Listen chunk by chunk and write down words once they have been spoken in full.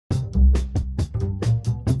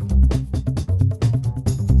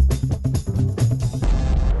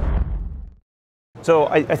So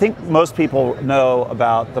I think most people know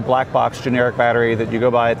about the black box generic battery that you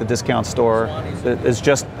go buy at the discount store. That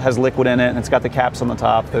has liquid in it, and it's got the caps on the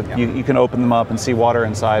top that you can open them up and see water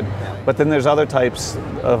inside. But then there's other types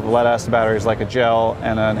of lead acid batteries like a gel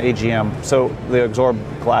and an AGM. So they absorb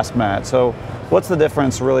glass mat. So what's the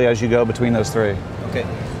difference really as you go between those three? Okay.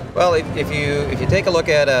 Well, if you take a look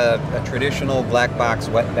at a traditional black box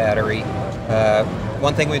wet battery,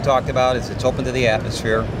 one thing we talked about is it's open to the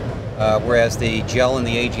atmosphere. Whereas the gel and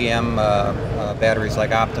the AGM batteries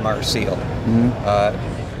like Optima are sealed.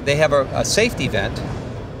 Mm-hmm. They have a safety vent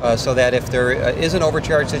so that if there is an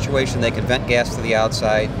overcharge situation, they can vent gas to the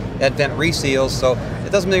outside. That vent reseals, so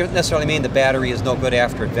it doesn't necessarily mean the battery is no good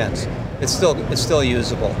after it vents. It's still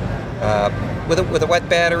usable. With a wet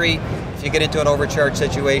battery, if you get into an overcharge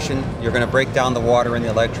situation, you're going to break down the water in the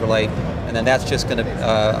electrolyte, and then that's just going to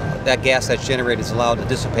that gas that's generated is allowed to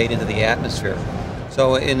dissipate into the atmosphere.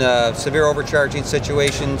 So in severe overcharging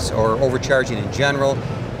situations or overcharging in general,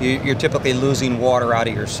 you're typically losing water out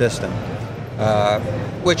of your system.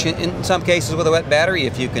 Which in some cases with a wet battery,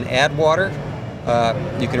 if you can add water,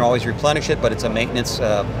 you can always replenish it, but it's a maintenance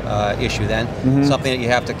issue then. Mm-hmm. Something that you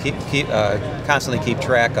have to constantly keep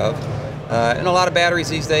track of. And a lot of batteries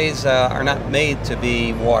these days are not made to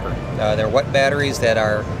be water. They're wet batteries that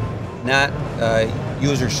are not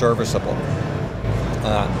user serviceable.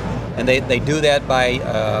 And they do that by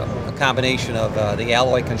a combination of the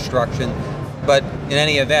alloy construction. But in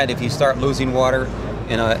any event, if you start losing water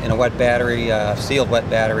in a wet battery, sealed wet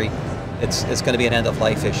battery, it's going to be an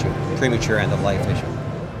end-of-life issue, premature end-of-life issue.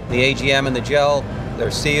 The AGM and the gel, they're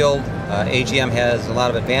sealed. AGM has a lot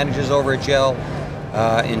of advantages over a gel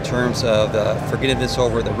in terms of the forgiveness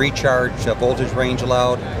over the recharge voltage range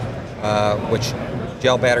allowed, which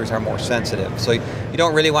gel batteries are more sensitive. So you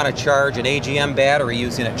don't really want to charge an AGM battery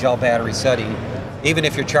using a gel battery setting. Even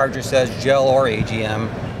if your charger says gel or AGM,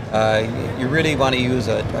 you really want to use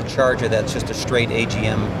a charger that's just a straight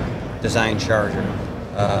AGM design charger.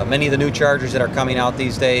 Many of the new chargers that are coming out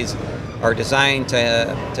these days are designed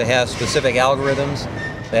to have specific algorithms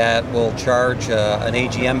that will charge an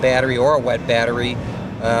AGM battery or a wet battery,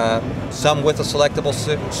 some with a selectable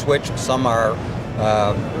switch, some are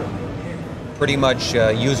pretty much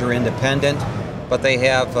user independent, but they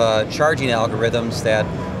have charging algorithms that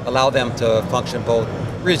allow them to function both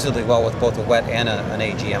reasonably well with both a wet and an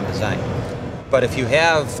AGM design. But if you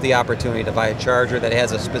have the opportunity to buy a charger that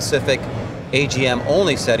has a specific AGM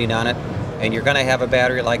only setting on it, and you're going to have a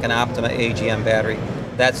battery like an Optima AGM battery,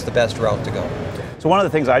 that's the best route to go. So one of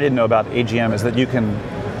the things I didn't know about AGM is that you can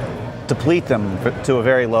deplete them to a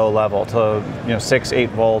very low level, to 6-8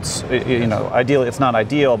 volts. Ideally, it's not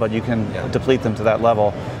ideal, but you can deplete them to that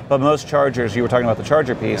level. But most chargers, you were talking about the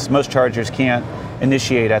charger piece, most chargers can't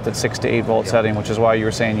initiate at the 6 to 8 volt setting, which is why you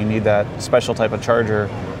were saying you need that special type of charger.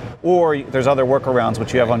 Or there's other workarounds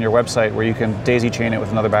which you have on your website where you can daisy chain it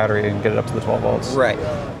with another battery and get it up to the 12 volts. Right.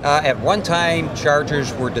 At one time,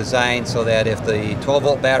 chargers were designed so that if the 12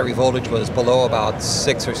 volt battery voltage was below about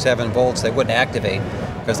 6 or 7 volts, they wouldn't activate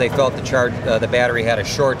because they felt the battery had a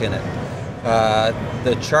short in it.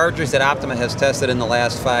 The chargers that Optima has tested in the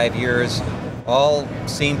last 5 years all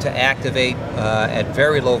seem to activate at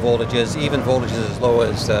very low voltages, even voltages as low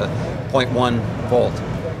as 0.1 volt.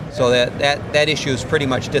 So that issue is pretty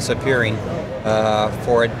much disappearing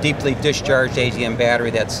for a deeply discharged AGM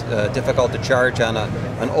battery that's difficult to charge on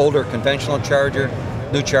an older conventional charger.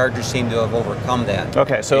 New chargers seem to have overcome that.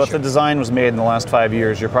 Okay, so issue. If the design was made in the last 5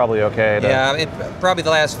 years, you're probably okay. Probably the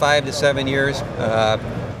last 5 to 7 years.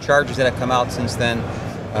 Chargers that have come out since then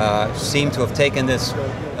seem to have taken this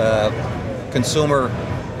consumer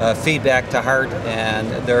feedback to heart,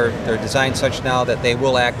 and they're designed such now that they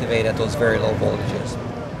will activate at those very low voltages.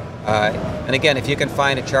 And again, if you can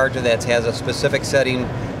find a charger that has a specific setting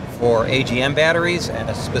for AGM batteries and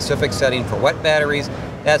a specific setting for wet batteries,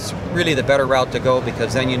 that's really the better route to go,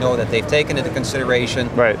 because then you know that they've taken into consideration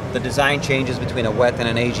the design changes between a wet and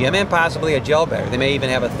an AGM and possibly a gel battery. They may even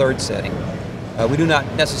have a third setting. We do not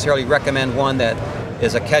necessarily recommend one that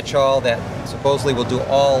is a catch-all that supposedly will do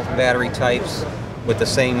all battery types with the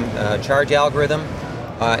same charge algorithm.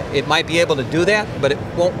 It might be able to do that, but it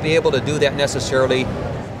won't be able to do that necessarily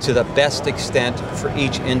to the best extent for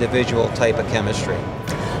each individual type of chemistry.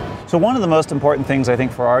 So one of the most important things I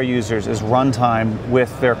think for our users is runtime with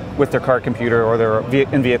their car computer or their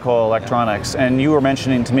in-vehicle electronics. And you were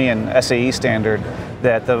mentioning to me in SAE standard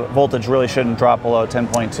that the voltage really shouldn't drop below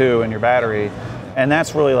 10.2 in your battery, and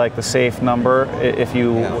that's really like the safe number.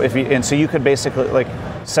 And so you could basically like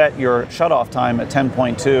set your shutoff time at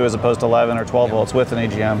 10.2 as opposed to 11 or 12 volts with an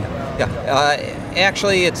AGM. Yeah,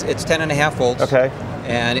 actually it's 10.5 volts. Okay.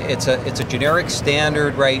 And it's a generic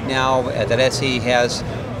standard right now that SE has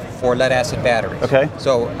for lead acid batteries. Okay.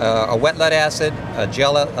 So a wet lead acid, a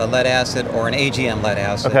gel lead acid, or an AGM lead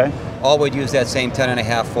acid, okay, all would use that same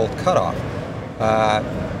 10.5 volt cutoff.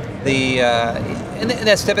 And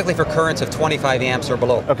that's typically for currents of 25 amps or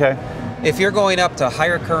below. Okay. If you're going up to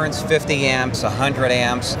higher currents, 50 amps, 100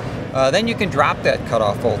 amps, then you can drop that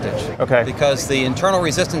cutoff voltage. Okay. Because the internal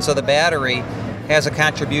resistance of the battery has a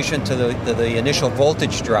contribution to the initial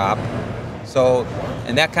voltage drop. So,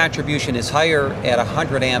 and that contribution is higher at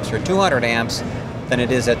 100 amps or 200 amps than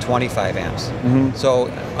it is at 25 amps. Mm-hmm.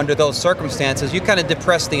 So under those circumstances, you kind of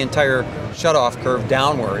depress the entire shutoff curve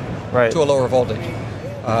downward to a lower voltage.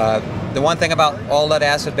 The one thing about all lead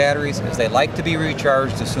acid batteries is they like to be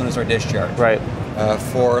recharged as soon as they're discharged. Right.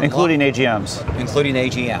 Including AGMs. Including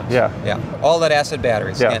AGMs. Yeah. Yeah. All lead acid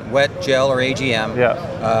batteries. Yeah. Again, wet, gel, or AGM.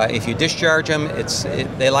 Yeah. If you discharge them,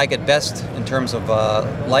 they like it best in terms of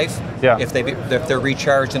life. Yeah. If they're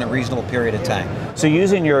recharged in a reasonable period of time. So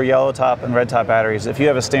using your yellow top and red top batteries, if you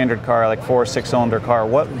have a standard car, like 4 or 6 cylinder car,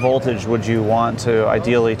 what voltage would you want to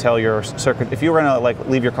ideally tell your circuit? If you were going to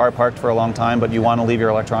leave your car parked for a long time, but you want to leave your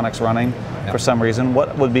electronics running for some reason,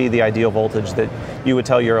 what would be the ideal voltage that you would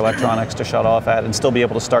tell your electronics to shut off at and still be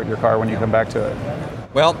able to start your car when you come back to it?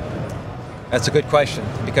 Well, that's a good question,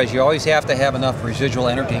 because you always have to have enough residual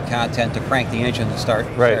energy content to crank the engine to start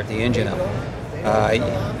the engine up.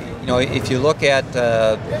 If you look at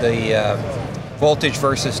the voltage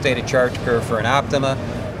versus state of charge curve for an Optima,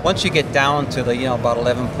 once you get down to the about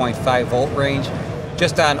 11.5 volt range,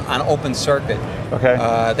 just on open circuit,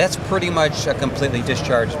 that's pretty much a completely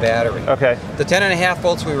discharged battery. Okay. The 10.5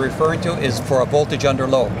 volts we were referring to is for a voltage under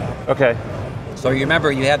load. Okay. So you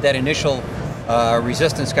remember you have that initial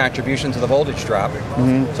resistance contribution to the voltage drop.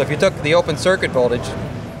 Mm-hmm. So if you took the open circuit voltage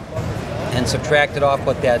and subtracted off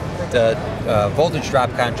what that voltage drop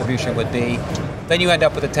contribution would be, then you end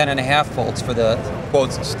up with a 10.5 volts for the,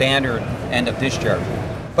 quote, standard end of discharge.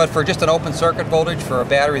 But for just an open circuit voltage for a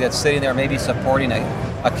battery that's sitting there maybe supporting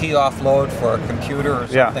a key off load for a computer or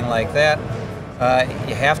something like that,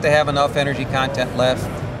 you have to have enough energy content left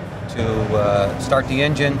to start the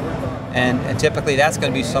engine, and typically that's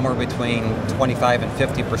going to be somewhere between 25 and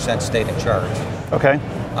 50% state of charge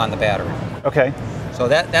on the battery. Okay. So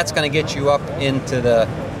that's going to get you up into the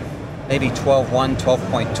maybe 12.1,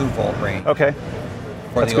 12.2 volt range. Okay.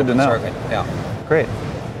 For that's the good to open know. circuit. Yeah. Great.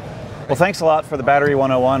 Well, thanks a lot for the Battery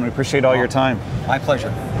 101. We appreciate all your time. My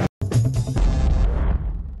pleasure.